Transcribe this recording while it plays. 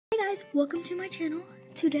guys, welcome to my channel.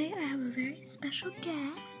 Today I have a very special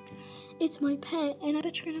guest. It's my pet, and I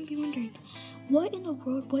bet you're gonna be wondering, what in the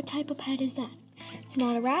world, what type of pet is that? It's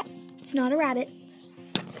not a rat, it's not a rabbit,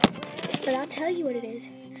 but I'll tell you what it is.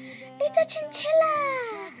 It's a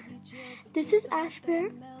chinchilla! This is Ash Bear.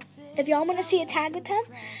 If y'all want to see a tag with him,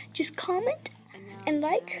 just comment and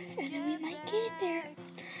like, and then we might get it there.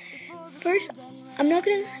 First, I'm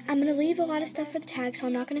gonna leave a lot of stuff for the tag, so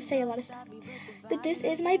I'm not gonna say a lot of stuff. But this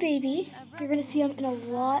is my baby. You're gonna see him in a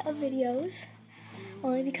lot of videos,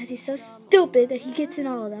 only because he's so stupid that he gets in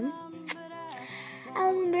all of them.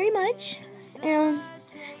 Very much. And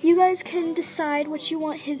you guys can decide what you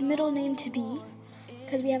want his middle name to be,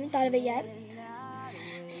 because we haven't thought of it yet.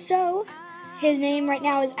 So, his name right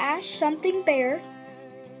now is Ash something Bear.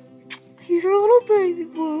 He's our little baby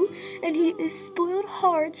boo, and he is spoiled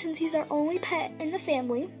hard since he's our only pet in the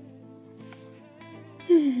family.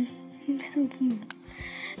 He's so cute.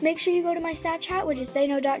 Make sure you go to my Snapchat, which is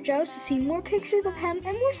Theyknow.JO, to see more pictures of him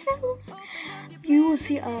and more snippets. You will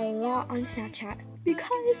see a lot on Snapchat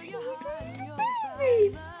because he's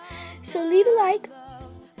very. So leave a like,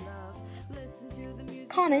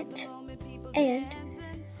 comment, and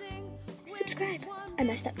subscribe. I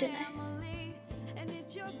messed up, didn't I?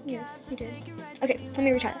 Yes, you did. Okay, let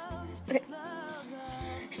me retry that. Okay.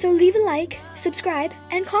 So leave a like, subscribe,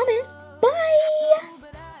 and comment. Bye!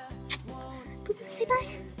 Say bye.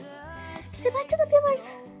 Say bye to the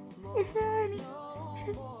viewers.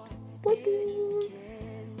 Bye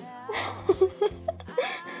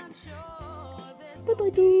bye,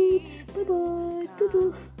 dudes. Bye bye.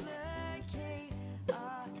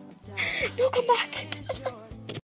 No, come back.